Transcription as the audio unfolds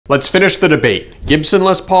Let's finish the debate. Gibson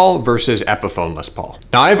Les Paul versus Epiphone Les Paul.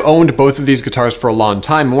 Now I've owned both of these guitars for a long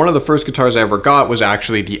time, and one of the first guitars I ever got was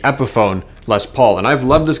actually the Epiphone Les Paul, and I've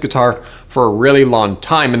loved this guitar for a really long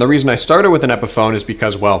time. And the reason I started with an Epiphone is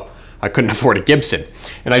because, well, I couldn't afford a Gibson.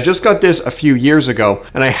 And I just got this a few years ago,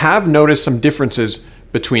 and I have noticed some differences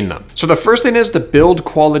between them. So the first thing is the build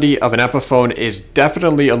quality of an Epiphone is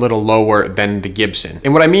definitely a little lower than the Gibson.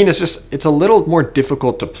 And what I mean is just, it's a little more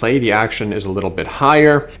difficult to play. The action is a little bit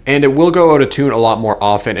higher, and it will go out of tune a lot more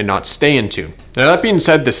often and not stay in tune. Now that being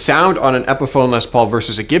said, the sound on an Epiphone Les Paul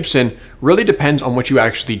versus a Gibson really depends on what you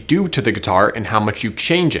actually do to the guitar and how much you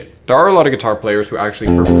change it. There are a lot of guitar players who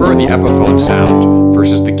actually prefer the Epiphone sound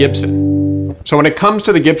versus the Gibson. So when it comes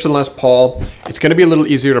to the Gibson Les Paul, it's going to be a little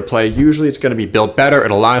easier to play. Usually it's going to be built better,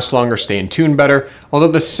 it'll last longer, stay in tune better,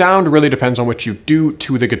 although the sound really depends on what you do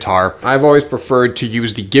to the guitar. I've always preferred to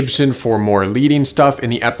use the Gibson for more leading stuff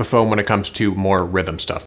and the Epiphone when it comes to more rhythm stuff.